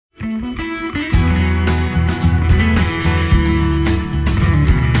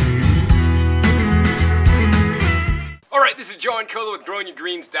this is Joe Ancola with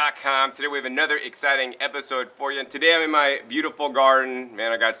GrowingYourGreens.com. Today we have another exciting episode for you. And today I'm in my beautiful garden.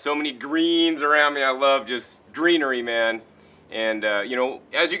 Man, I got so many greens around me. I love just greenery, man. And, you know,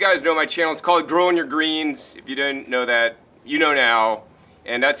 as you guys know, my channel is called Growing Your Greens. If you didn't know that, you know now.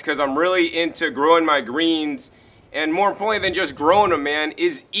 And that's because I'm really into growing my greens. And more importantly than just growing them, man,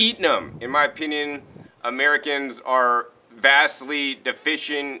 is eating them. In my opinion, Americans are vastly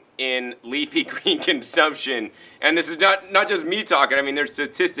deficient in leafy green consumption. And this is not just me talking. I mean, there's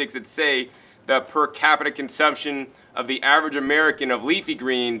statistics that say the per capita consumption of the average American of leafy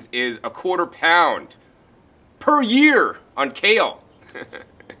greens is a quarter pound per year on kale.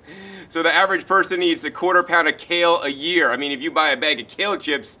 So the average person eats a quarter pound of kale a year. I mean, if you buy a bag of kale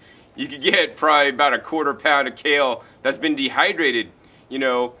chips, you could get probably about a quarter pound of kale that's been dehydrated, you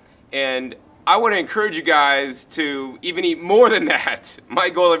know. And I want to encourage you guys to even eat more than that. My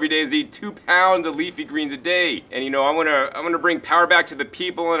goal every day is to eat 2 pounds of leafy greens a day. And you know, I want to bring power back to the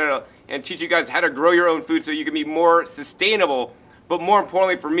people and teach you guys how to grow your own food so you can be more sustainable, but more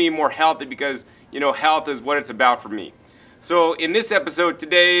importantly for me, more healthy, because you know, health is what it's about for me. So in this episode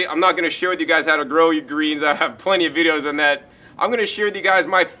today, I'm not going to share with you guys how to grow your greens. I have plenty of videos on that. I'm going to share with you guys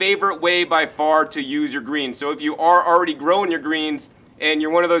my favorite way by far to use your greens. So if you are already growing your greens, and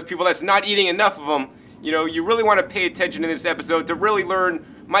you're one of those people that's not eating enough of them, you know, you really want to pay attention to this episode to really learn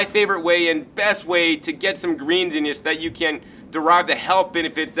my favorite way and best way to get some greens in you so that you can derive the health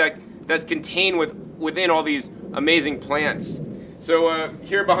benefits that's contained within all these amazing plants. So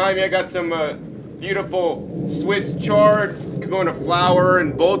here behind me I got some beautiful Swiss chards going to flower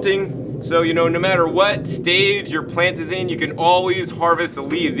and bolting. So, you know, no matter what stage your plant is in, you can always harvest the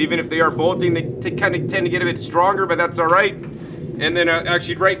leaves. Even if they are bolting, they kind of tend to get a bit stronger, but that's all right. And then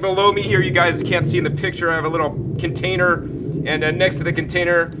actually right below me here, you guys can't see in the picture, I have a little container, and next to the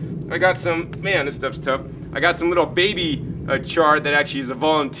container I got some, man, this stuff's tough, I got some little baby chard that actually is a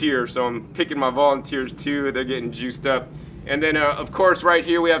volunteer, so I'm picking my volunteers too. They're getting juiced up. And then of course right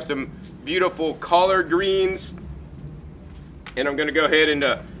here we have some beautiful collard greens, and I'm gonna go ahead and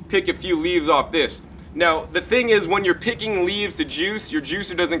pick a few leaves off this. Now the thing is, when you're picking leaves to juice, your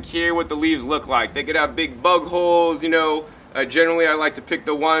juicer doesn't care what the leaves look like. They could have big bug holes, you know. Generally I like to pick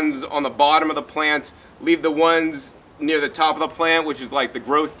the ones on the bottom of the plant, leave the ones near the top of the plant, which is like the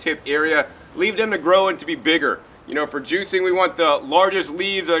growth tip area, leave them to grow and to be bigger. You know, for juicing we want the largest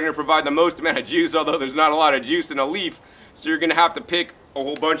leaves that are going to provide the most amount of juice, although there's not a lot of juice in a leaf, so you're going to have to pick a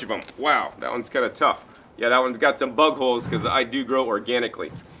whole bunch of them. Wow, that one's kind of tough. Yeah, that one's got some bug holes because I do grow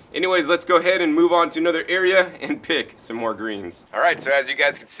organically. Anyways, let's go ahead and move on to another area and pick some more greens. Alright, so as you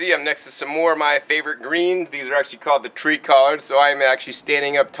guys can see, I'm next to some more of my favorite greens. These are actually called the tree collards, so I'm actually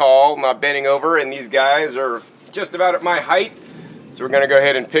standing up tall, not bending over, and these guys are just about at my height. So we're going to go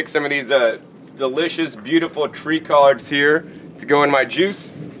ahead and pick some of these delicious, beautiful tree collards here to go in my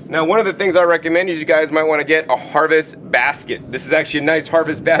juice. Now, one of the things I recommend is you guys might want to get a harvest basket. This is actually a nice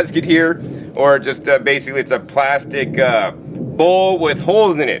harvest basket here, or just basically it's a plastic bowl with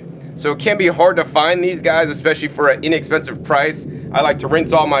holes in it. So it can be hard to find these guys, especially for an inexpensive price. I like to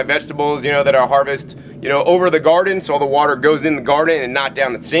rinse all my vegetables, you know, that I harvest, you know, over the garden, so all the water goes in the garden and not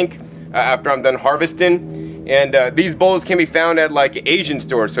down the sink after I'm done harvesting. And these bowls can be found at like Asian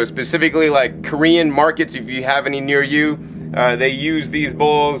stores, so specifically like Korean markets, if you have any near you. They use these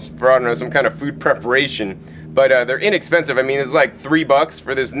bowls for, I don't know, some kind of food preparation. But they're inexpensive. I mean, it's like $3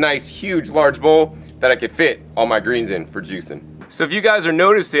 for this nice, huge, large bowl that I could fit all my greens in for juicing. So if you guys are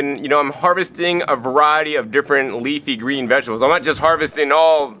noticing, you know, I'm harvesting a variety of different leafy green vegetables. I'm not just harvesting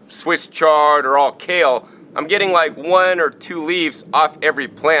all Swiss chard or all kale. I'm getting like 1 or 2 leaves off every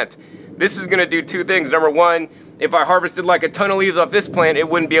plant. This is gonna do 2 things. Number one, if I harvested like a ton of leaves off this plant, it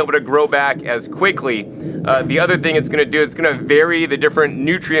wouldn't be able to grow back as quickly. The other thing it's going to do, it's going to vary the different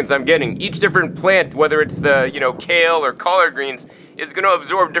nutrients I'm getting. Each different plant, whether it's the, you know, kale or collard greens, is going to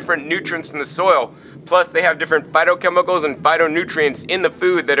absorb different nutrients from the soil. Plus they have different phytochemicals and phytonutrients in the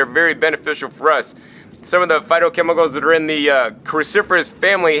food that are very beneficial for us. Some of the phytochemicals that are in the cruciferous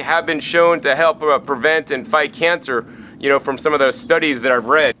family have been shown to help prevent and fight cancer, you know, from some of the studies that I've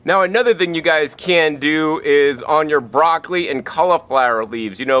read. Now, another thing you guys can do is on your broccoli and cauliflower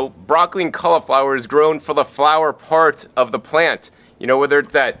leaves. You know, broccoli and cauliflower is grown for the flower part of the plant. You know, whether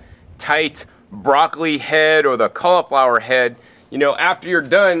it's that tight broccoli head or the cauliflower head, you know, after you're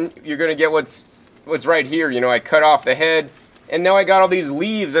done, you're gonna get what's right here. You know, I cut off the head, and now I got all these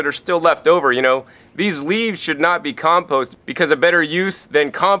leaves that are still left over, you know. These leaves should not be composted, because a better use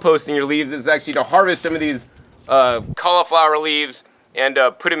than composting your leaves is actually to harvest some of these cauliflower leaves and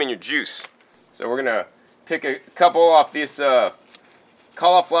put them in your juice. So we're gonna pick a couple off this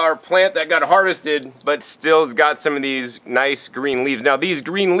cauliflower plant that got harvested, but still has got some of these nice green leaves. Now these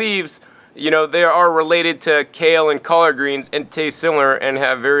green leaves, you know, they are related to kale and collard greens and taste similar and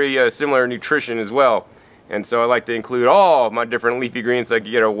have very similar nutrition as well. And so I like to include all my different leafy greens so I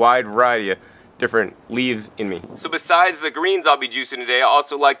can get a wide variety of different leaves in me. So besides the greens I'll be juicing today, I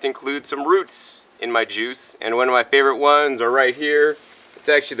also like to include some roots in my juice. And one of my favorite ones are right here. It's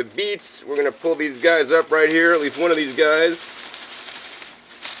actually the beets. We're gonna pull these guys up right here, at least one of these guys.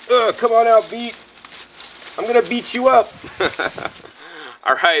 Come on out, beet. I'm gonna beat you up.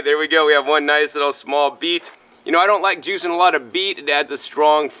 All right, there we go. We have one nice little small beet. You know, I don't like juicing a lot of beet. It adds a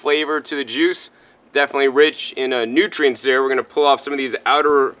strong flavor to the juice. Definitely rich in nutrients there. We're gonna pull off some of these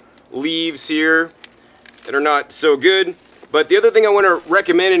outer leaves here that are not so good. But the other thing I want to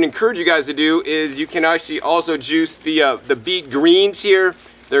recommend and encourage you guys to do is you can actually also juice the beet greens here.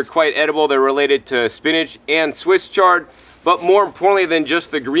 They're quite edible. They're related to spinach and Swiss chard. But more importantly than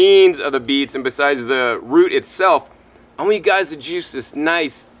just the greens of the beets and besides the root itself, I want you guys to juice this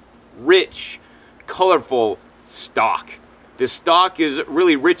nice, rich, colorful stalk. This stalk is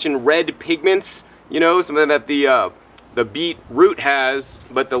really rich in red pigments, you know, something that the beet root has,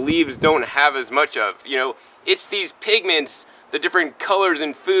 but the leaves don't have as much of. You know, it's these pigments, the different colors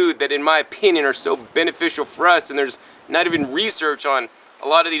in food that in my opinion are so beneficial for us, and there's not even research on a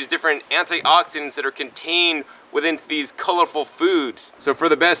lot of these different antioxidants that are contained within these colorful foods. So for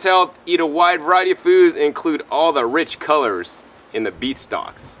the best health, eat a wide variety of foods and include all the rich colors in the beet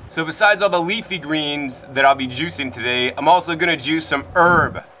stalks. So besides all the leafy greens that I'll be juicing today, I'm also gonna juice some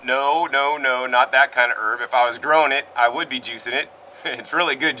herb. No, not that kind of herb. If I was growing it, I would be juicing it. It's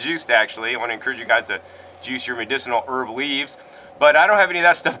really good juiced actually. I wanna encourage you guys to juice your medicinal herb leaves. But I don't have any of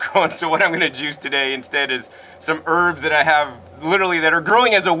that stuff growing, so what I'm gonna juice today instead is some herbs that I have literally that are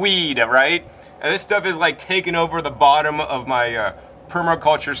growing as a weed, right? And this stuff is like taking over the bottom of my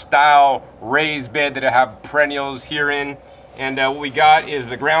permaculture style raised bed that I have perennials here in. And what we got is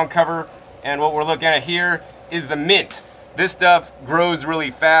the ground cover, and what we're looking at here is the mint. This stuff grows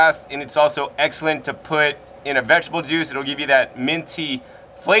really fast, and it's also excellent to put in a vegetable juice. It'll give you that minty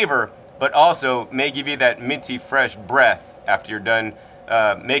flavor, but also may give you that minty fresh breath after you're done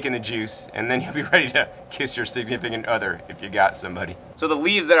making the juice, and then you'll be ready to kiss your significant other if you got somebody. So the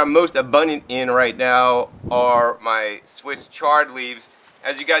leaves that I'm most abundant in right now are my Swiss chard leaves.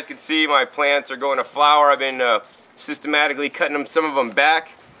 As you guys can see, my plants are going to flower. I've been systematically cutting some of them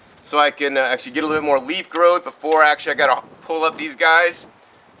back so I can actually get a little bit more leaf growth before actually I gotta pull up these guys.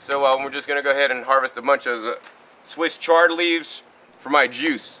 So we're just gonna go ahead and harvest a bunch of Swiss chard leaves for my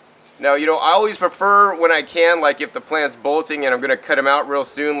juice. Now, you know, I always prefer when I can, like if the plant's bolting and I'm gonna cut them out real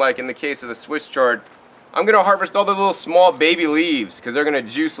soon, like in the case of the Swiss chard, I'm gonna harvest all the little small baby leaves because they're gonna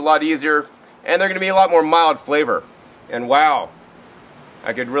juice a lot easier and they're gonna be a lot more mild flavor. And wow,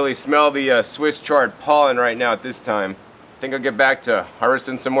 I could really smell the Swiss chard pollen right now at this time. I think I'll get back to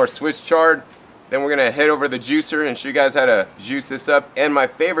harvesting some more Swiss chard. Then we're gonna head over to the juicer and show you guys how to juice this up, and my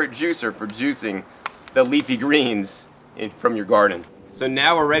favorite juicer for juicing the leafy greens from your garden. So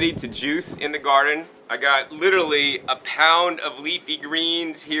now we're ready to juice in the garden. I got literally a pound of leafy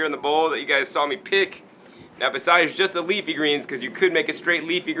greens here in the bowl that you guys saw me pick. Now besides just the leafy greens, because you could make a straight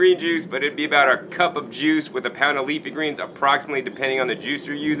leafy green juice, but it'd be about a cup of juice with a pound of leafy greens approximately, depending on the juice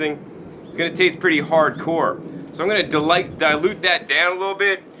you're using. It's gonna taste pretty hardcore. So I'm gonna dilute that down a little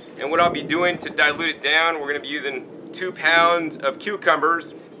bit, and what I'll be doing to dilute it down, we're gonna be using 2 pounds of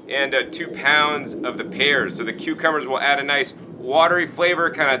cucumbers and 2 pounds of the pears. So the cucumbers will add a nice watery flavor,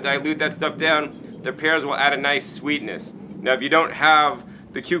 kind of dilute that stuff down. The pears will add a nice sweetness. Now if you don't have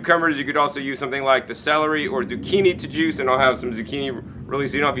the cucumbers, you could also use something like the celery or zucchini to juice, and I'll have some zucchini really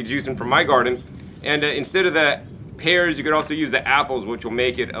so you don't have to be juicing from my garden. And instead of the pears, you could also use the apples, which will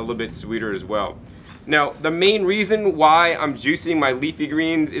make it a little bit sweeter as well. Now, the main reason why I'm juicing my leafy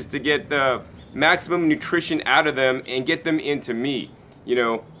greens is to get the maximum nutrition out of them and get them into me. You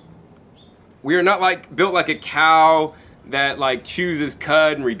know, we are not like built like a cow that like chooses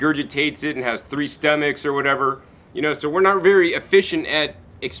cud and regurgitates it and has 3 stomachs or whatever. You know, so we're not very efficient at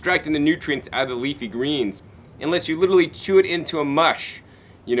extracting the nutrients out of the leafy greens unless you literally chew it into a mush,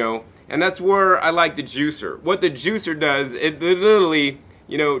 you know. And that's where I like the juicer. What the juicer does, it literally,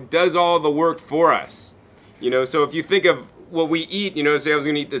 you know, does all the work for us. You know, so if you think of what we eat, you know, say I was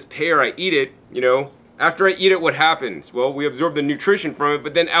gonna eat this pear, I eat it, you know, after I eat it, what happens? Well, we absorb the nutrition from it,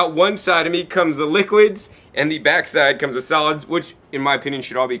 but then out one side of me comes the liquids and the back side comes the solids, which in my opinion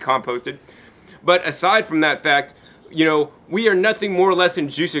should all be composted. But aside from that fact, you know, we are nothing more or less than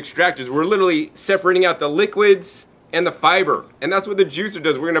juice extractors. We're literally separating out the liquids and the fiber. And that's what the juicer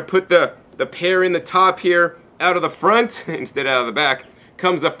does. We're gonna put the pear in the top here, out of the front, instead of out of the back,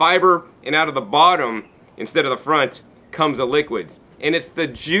 comes the fiber, and out of the bottom, instead of the front, comes the liquids. And it's the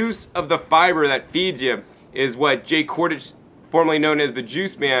juice of the fiber that feeds you, is what Jay Cordich, formerly known as the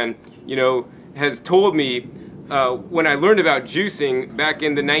Juice Man, you know, has told me when I learned about juicing back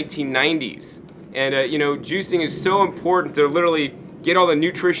in the 1990s. And you know, juicing is so important to literally get all the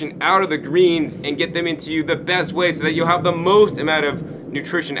nutrition out of the greens and get them into you the best way so that you'll have the most amount of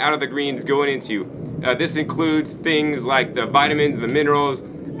nutrition out of the greens going into you. This includes things like the vitamins, the minerals,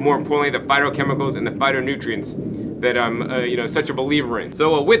 more importantly the phytochemicals and the phytonutrients that I'm you know, such a believer in.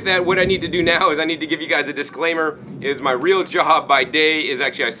 So with that, what I need to do now is I need to give you guys a disclaimer. Is my real job by day is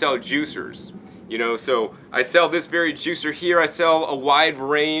actually I sell juicers. You know, so I sell this very juicer here. I sell a wide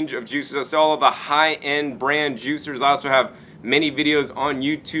range of juices. I sell all the high-end brand juicers. I also have many videos on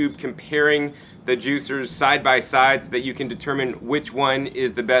YouTube comparing the juicers side by side so that you can determine which one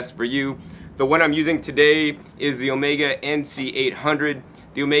is the best for you. The one I'm using today is the Omega NC800.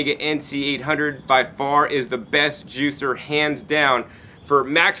 The Omega NC800 by far is the best juicer, hands down, for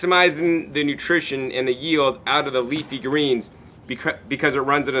maximizing the nutrition and the yield out of the leafy greens, because it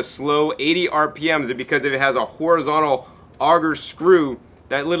runs at a slow 80 RPMs and because it has a horizontal auger screw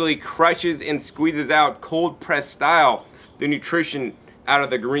that literally crushes and squeezes out cold press style the nutrition out of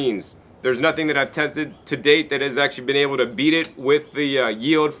the greens. There's nothing that I've tested to date that has actually been able to beat it with the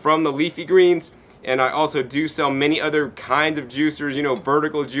yield from the leafy greens. And I also do sell many other kinds of juicers, you know,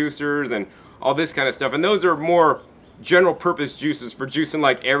 vertical juicers and all this kind of stuff. And those are more general purpose juices for juicing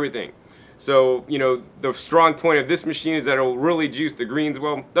like everything. So, you know, the strong point of this machine is that it will really juice the greens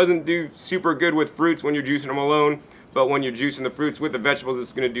well. Doesn't do super good with fruits when you're juicing them alone, but when you're juicing the fruits with the vegetables,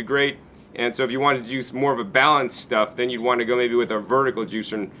 it's going to do great. And so if you want to juice more of a balanced stuff, then you'd want to go maybe with a vertical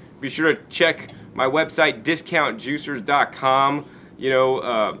juicer. And be sure to check my website, discountjuicers.com, you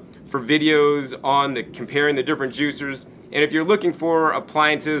know, for videos on comparing the different juicers. And if you're looking for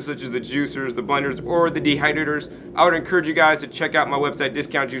appliances such as the juicers, the blenders, or the dehydrators, I would encourage you guys to check out my website,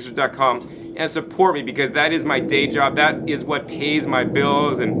 discountjuicers.com, and support me, because that is my day job. That is what pays my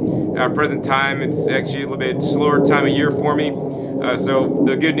bills. And at present time, it's actually a little bit slower time of year for me. So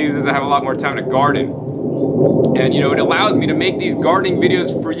the good news is I have a lot more time to garden. And, you know, it allows me to make these gardening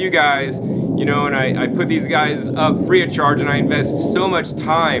videos for you guys, you know, and I put these guys up free of charge, and I invest so much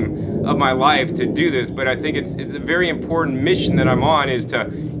time of my life to do this. But I think it's a very important mission that I'm on, is to,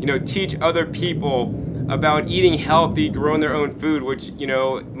 you know, teach other people about eating healthy, growing their own food, which, you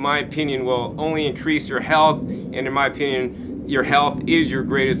know, in my opinion, will only increase your health. And in my opinion, your health is your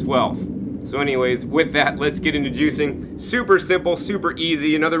greatest wealth. So anyways, with that, let's get into juicing. Super simple, super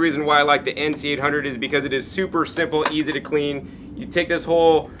easy. Another reason why I like the NC800 is because it is super simple, easy to clean. You take this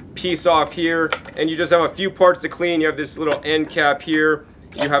whole piece off here, and you just have a few parts to clean. You have this little end cap here,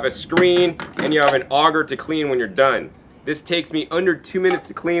 you have a screen, and you have an auger to clean when you're done. This takes me under 2 minutes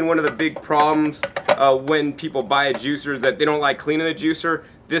to clean. One of the big problems when people buy a juicer is that they don't like cleaning the juicer.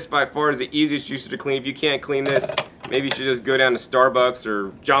 This by far is the easiest juicer to clean. If you can't clean this, maybe you should just go down to Starbucks or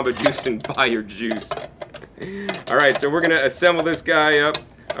Jamba Juice and buy your juice. Alright, so we're going to assemble this guy up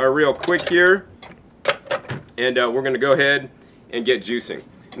real quick here. And we're going to go ahead and get juicing.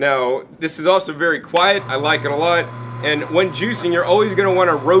 Now, this is also very quiet. I like it a lot. And when juicing, you're always going to want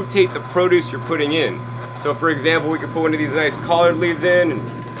to rotate the produce you're putting in. So for example, we could put one of these nice collard leaves in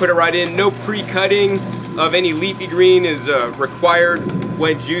and put it right in. No pre-cutting of any leafy green is required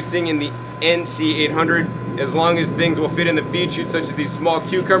when juicing in the NC800. As long as things will fit in the feed chute, such as these small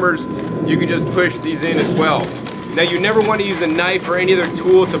cucumbers, you can just push these in as well. Now, you never want to use a knife or any other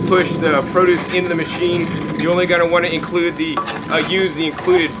tool to push the produce into the machine. You're only going to want to include use the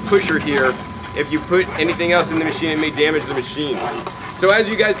included pusher here. If you put anything else in the machine, it may damage the machine. So as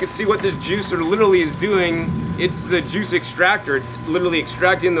you guys can see, what this juicer literally is doing, it's the juice extractor. It's literally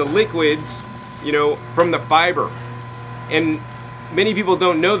extracting the liquids, you know, from the fiber. And many people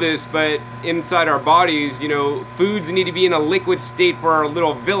don't know this, but inside our bodies, you know, foods need to be in a liquid state for our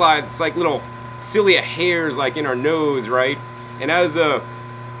little villi. It's like little cilia hairs, like in our nose, right? And as the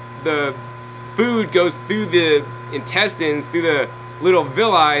food goes through the intestines, through the little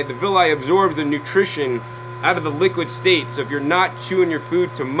villi absorbs the nutrition out of the liquid state. So if you're not chewing your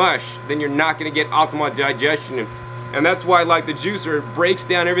food to mush, then you're not going to get optimal digestion. And that's why, like the juicer, it breaks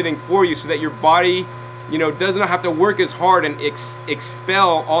down everything for you so that your body, you know, does not have to work as hard and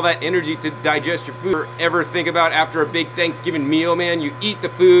expel all that energy to digest your food. Ever think about after a big Thanksgiving meal, man, you eat the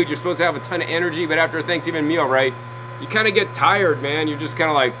food, you're supposed to have a ton of energy, but after a Thanksgiving meal, right, you kind of get tired, man. You're just kind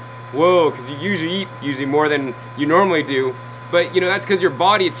of like, whoa, because you usually eat more than you normally do. But, you know, that's because your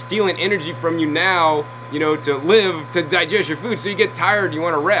body, it's stealing energy from you now, you know, to live, to digest your food. So you get tired, you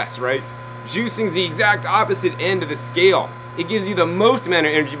want to rest, right? Juicing's the exact opposite end of the scale. it gives you the most amount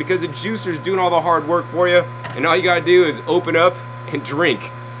of energy because the juicer's doing all the hard work for you, and all you gotta do is open up and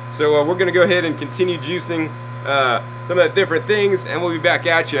drink. So we're gonna go ahead and continue juicing some of the different things, and we'll be back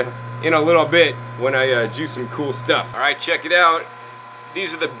at you in a little bit when I juice some cool stuff. All right, check it out.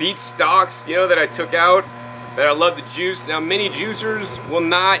 These are the beet stalks, you know, that I took out, that I love to juice. Now, many juicers will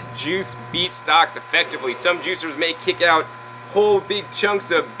not juice beet stalks effectively. Some juicers may kick out whole big chunks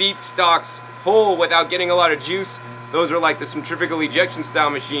of beet stalks whole without getting a lot of juice. Those are like the centrifugal ejection style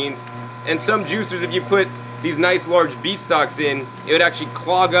machines. And some juicers, if you put these nice large beet stalks in, it would actually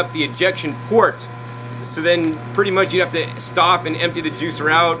clog up the ejection port. So then pretty much you'd have to stop and empty the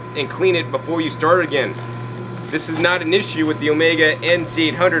juicer out and clean it before you start again. This is not an issue with the Omega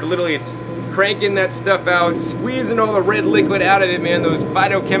NC800. Literally, it's cranking that stuff out, squeezing all the red liquid out of it, man, those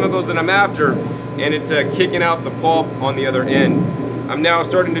phytochemicals that I'm after, and it's kicking out the pulp on the other end. I'm now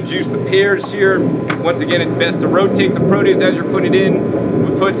starting to juice the pears here. Once again, it's best to rotate the produce as you're putting it in.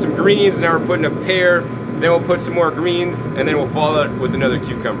 We put some greens, now we're putting a pear, then we'll put some more greens, and then we'll follow it with another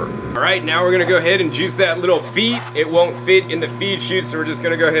cucumber. All right, now we're gonna go ahead and juice that little beet. It won't fit in the feed chute, so we're just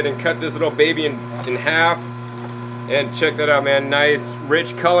gonna go ahead and cut this little baby in half. And check that out, man, nice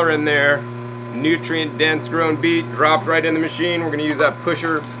rich color in there. Nutrient dense grown beet dropped right in the machine. We're gonna use that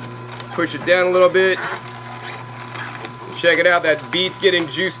pusher, push it down a little bit. Check it out, that beet's getting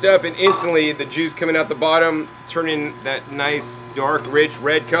juiced up, and instantly the juice coming out the bottom, turning that nice dark rich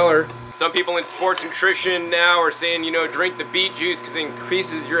red color. Some people in sports nutrition now are saying, you know, drink the beet juice because it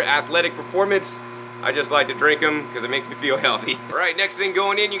increases your athletic performance. I just like to drink them because it makes me feel healthy. All right, next thing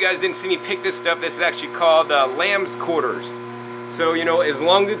going in, you guys didn't see me pick this stuff. This is actually called lamb's quarters. So, you know, as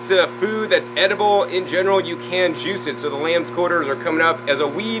long as it's a food that's edible in general, you can juice it. So the lamb's quarters are coming up as a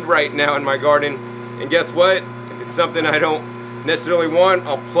weed right now in my garden. And guess what? If it's something I don't necessarily want,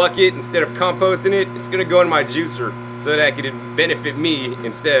 I'll pluck it instead of composting it. It's gonna go in my juicer so that it can benefit me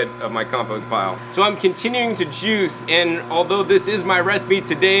instead of my compost pile. So I'm continuing to juice, and although this is my recipe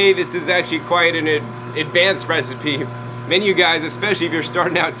today, this is actually quite an advanced recipe. Many of you guys, especially if you're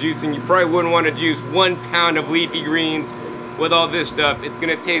starting out juicing, you probably wouldn't want to juice 1 pound of leafy greens with all this stuff. It's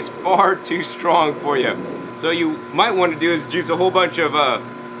gonna taste far too strong for you. So you might want to do is juice a whole bunch of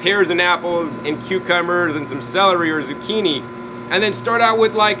pears and apples and cucumbers and some celery or zucchini, and then start out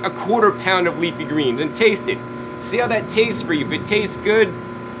with like a 1/4 pound of leafy greens and taste it. See how that tastes for you. If it tastes good,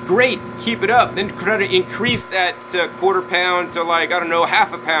 great, keep it up. Then try to increase that to 1/4 pound to, like, I don't know,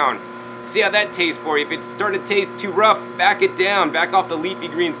 1/2 pound. See how that tastes for you. If it's starting to taste too rough, back it down, back off the leafy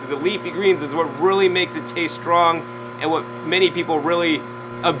greens, because the leafy greens is what really makes it taste strong and what many people really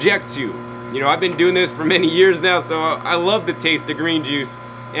object to. You know, I've been doing this for many years now, so I love the taste of green juice.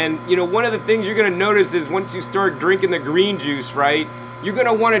 And, you know, one of the things you're gonna notice is once you start drinking the green juice, right, you're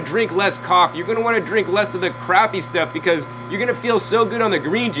gonna wanna drink less coffee. You're gonna wanna drink less of the crappy stuff because you're gonna feel so good on the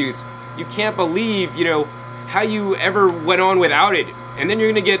green juice. You can't believe, you know, how you ever went on without it. And then you're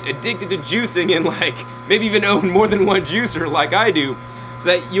gonna get addicted to juicing and, like, maybe even own more than one juicer like I do, so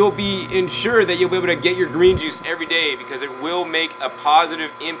that you'll be ensured that you'll be able to get your green juice every day because it will make a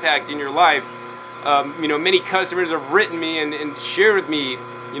positive impact in your life. You know, many customers have written me and shared with me,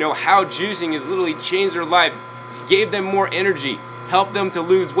 you know, how juicing has literally changed their life, gave them more energy, help them to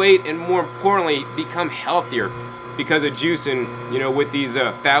lose weight, and more importantly, become healthier because of juicing, you know, with these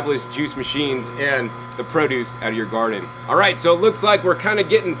fabulous juice machines and the produce out of your garden. All right, so it looks like we're kind of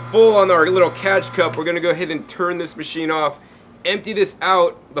getting full on our little catch cup. We're gonna go ahead and turn this machine off, empty this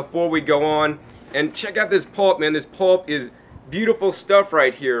out before we go on, and check out this pulp, man. This pulp is beautiful stuff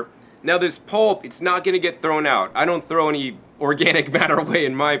right here. Now this pulp, it's not gonna get thrown out. I don't throw any organic matter away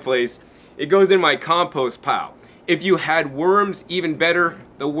in my place. It goes in my compost pile. If you had worms, even better.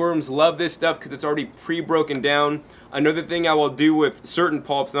 The worms love this stuff because it's already pre-broken down. Another thing I will do with certain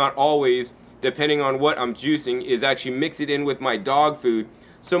pulps, not always, depending on what I'm juicing, is actually mix it in with my dog food.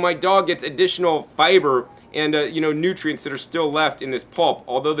 So my dog gets additional fiber and you know, nutrients that are still left in this pulp.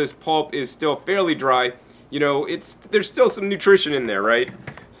 Although this pulp is still fairly dry, you know, there's still some nutrition in there, right?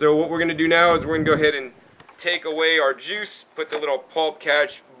 So what we're gonna do now is we're gonna go ahead and take away our juice, put the little pulp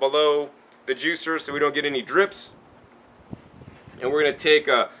catch below the juicer so we don't get any drips. And we're gonna take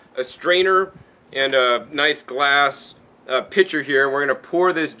a strainer and a nice glass pitcher here, and we're gonna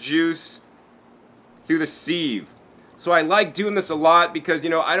pour this juice through the sieve. So I like doing this a lot because, you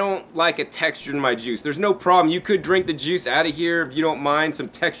know, I don't like a texture in my juice. There's no problem. You could drink the juice out of here if you don't mind some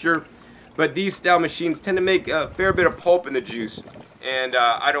texture, but these style machines tend to make a fair bit of pulp in the juice, and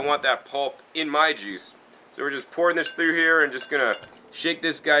I don't want that pulp in my juice. So we're just pouring this through here and just gonna shake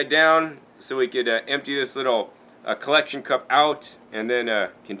this guy down so we could empty this little collection cup out and then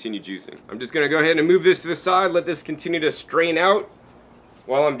continue juicing. I'm just gonna go ahead and move this to the side, let this continue to strain out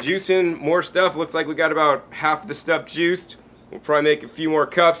while I'm juicing more stuff. Looks like we got about half the stuff juiced. We'll probably make a few more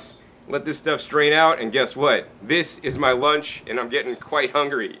cups, let this stuff strain out, and guess what? This is my lunch, and I'm getting quite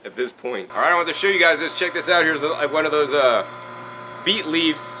hungry at this point. All right, I want to show you guys this. Check this out. Here's one of those beet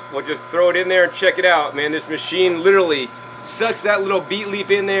leaves. We'll just throw it in there and check it out. Man, this machine literally sucks that little beet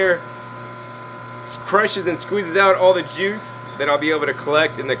leaf in there, crushes and squeezes out all the juice that I'll be able to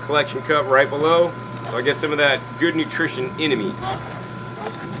collect in the collection cup right below, so I get some of that good nutrition into me.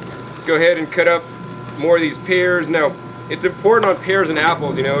 Let's go ahead and cut up more of these pears. Now, it's important on pears and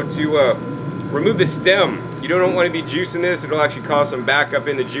apples, you know, to remove the stem. You don't want to be juicing this. It'll actually cause some backup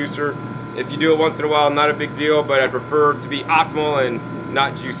in the juicer. If you do it once in a while, not a big deal, but I prefer to be optimal and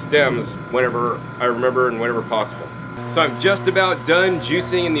not juice stems whenever I remember and whenever possible. So I'm just about done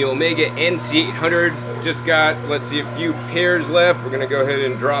juicing in the Omega NC800. Just got, let's see, a few pears left. We're gonna go ahead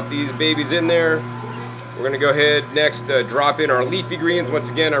and drop these babies in there. We're gonna go ahead next drop in our leafy greens. Once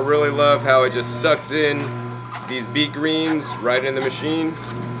again, I really love how it just sucks in these beet greens right in the machine.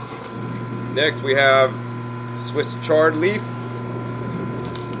 Next we have Swiss chard leaf.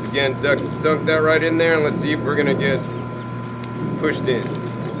 Once again, dunk that right in there, and let's see if we're gonna get pushed in.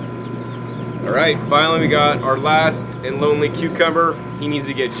 All right, finally we got our last and lonely cucumber. He needs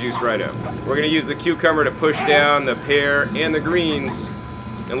to get juiced right up. We're gonna use the cucumber to push down the pear and the greens.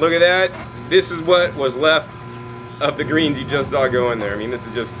 And look at that. This is what was left of the greens you just saw go in there. I mean, this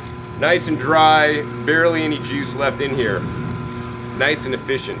is just nice and dry, barely any juice left in here. Nice and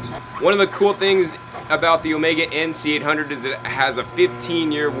efficient. One of the cool things about the Omega NC800 is that it has a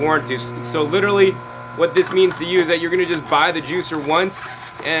 15-year warranty. So literally, what this means to you is that you're gonna just buy the juicer once,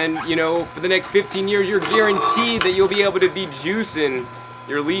 and you know, for the next 15 years, you're guaranteed that you'll be able to be juicing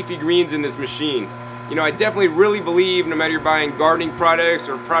your leafy greens in this machine. You know, I definitely really believe, no matter you're buying gardening products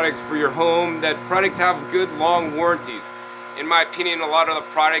or products for your home, that products have good long warranties. In my opinion, a lot of the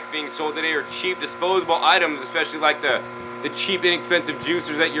products being sold today are cheap disposable items, especially like the cheap, inexpensive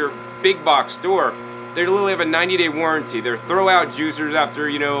juicers at your big box store. They literally have a 90-day warranty. They're throw-out juicers after,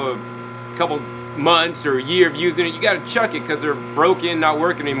 you know, a couple months or a year of using it. You gotta chuck it because they're broken, not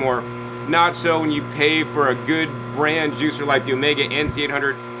working anymore. Not so when you pay for a good brand juicer like the Omega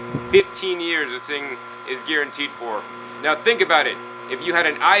NC800. 15 years this thing is guaranteed for. Now think about it. If you had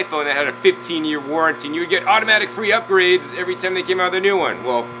an iPhone that had a 15-year warranty and you would get automatic free upgrades every time they came out with a new one.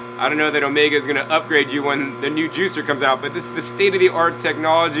 Well, I don't know that Omega is gonna upgrade you when the new juicer comes out, but this is the state-of-the-art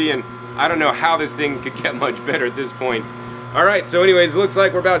technology, and I don't know how this thing could get much better at this point. All right, so anyways, it looks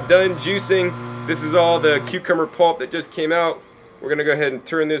like we're about done juicing. This is all the cucumber pulp that just came out. We're gonna go ahead and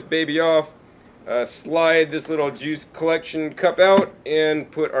turn this baby off, slide this little juice collection cup out, and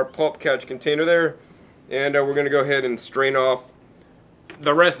put our pulp catch container there. And we're gonna go ahead and strain off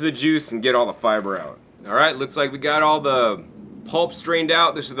the rest of the juice and get all the fiber out. All right, looks like we got all the pulp strained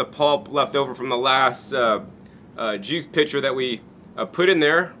out. This is the pulp left over from the last juice pitcher that we put in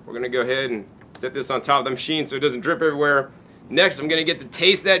there. We're gonna go ahead and set this on top of the machine so it doesn't drip everywhere. Next, I'm gonna get to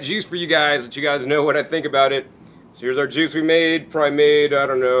taste that juice for you guys, let you guys know what I think about it. So here's our juice we made. Probably made, I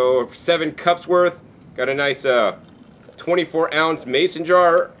don't know, 7 cups worth. Got a nice 24-ounce mason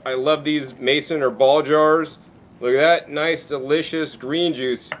jar. I love these mason or ball jars. Look at that, nice, delicious green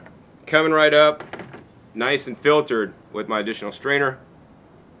juice coming right up, nice and filtered with my additional strainer.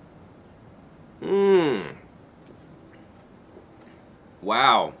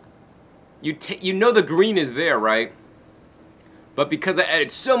 Wow. You know the green is there, right? But because I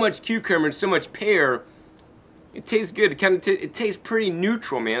added so much cucumber and so much pear, it tastes good. It tastes pretty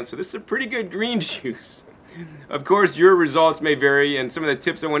neutral, man. So this is a pretty good green juice. Of course, your results may vary, and some of the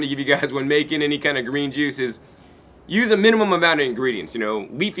tips I want to give you guys when making any kind of green juice is use a minimum amount of ingredients. You know,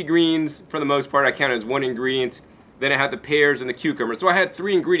 leafy greens, for the most part, I count as 1 ingredient. Then I have the pears and the cucumber. So I had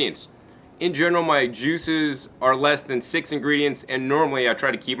 3 ingredients. In general, my juices are less than 6 ingredients, and normally I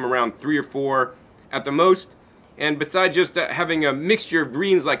try to keep them around 3 or 4 at the most. And besides just having a mixture of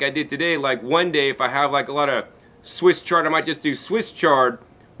greens like I did today, like one day if I have like a lot of Swiss chard, I might just do Swiss chard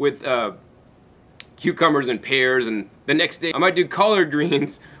with cucumbers and pears, and the next day I might do collard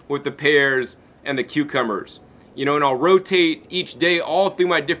greens with the pears and the cucumbers. You know, and I'll rotate each day all through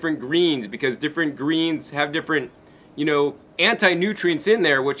my different greens, because different greens have different, you know, anti-nutrients in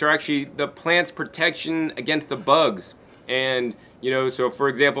there, which are actually the plant's protection against the bugs. And, you know, so for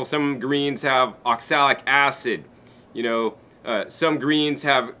example, some greens have oxalic acid, you know, some greens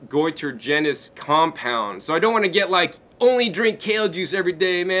have goitrogenous compounds. So I don't want to get like, only drink kale juice every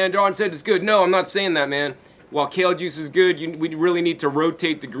day, man. John said it's good. No, I'm not saying that, man. While kale juice is good, we really need to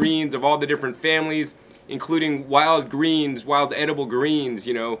rotate the greens of all the different families including wild greens, wild edible greens,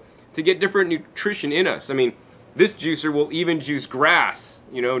 you know, to get different nutrition in us. I mean, this juicer will even juice grass.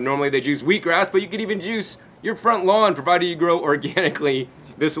 You know, normally they juice wheatgrass, but you could even juice your front lawn, provided you grow organically.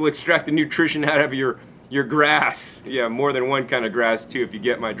 This will extract the nutrition out of your grass. Yeah, more than one kind of grass too, if you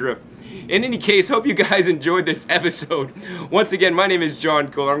get my drift. In any case, hope you guys enjoyed this episode. Once again, my name is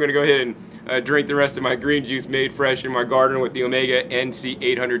John Kohler. I'm going to go ahead and drink the rest of my green juice made fresh in my garden with the Omega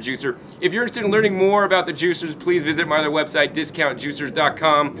NC800 juicer. If you're interested in learning more about the juicers, please visit my other website,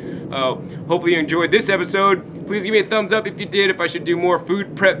 discountjuicers.com. Hopefully you enjoyed this episode. Please give me a thumbs up if you did, if I should do more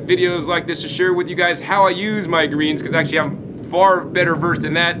food prep videos like this to share with you guys how I use my greens, because actually I'm far better versed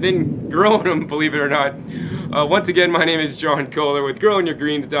in that than growing them, believe it or not. Once again, my name is John Kohler with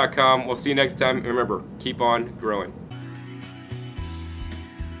growingyourgreens.com. We'll see you next time. And remember, keep on growing.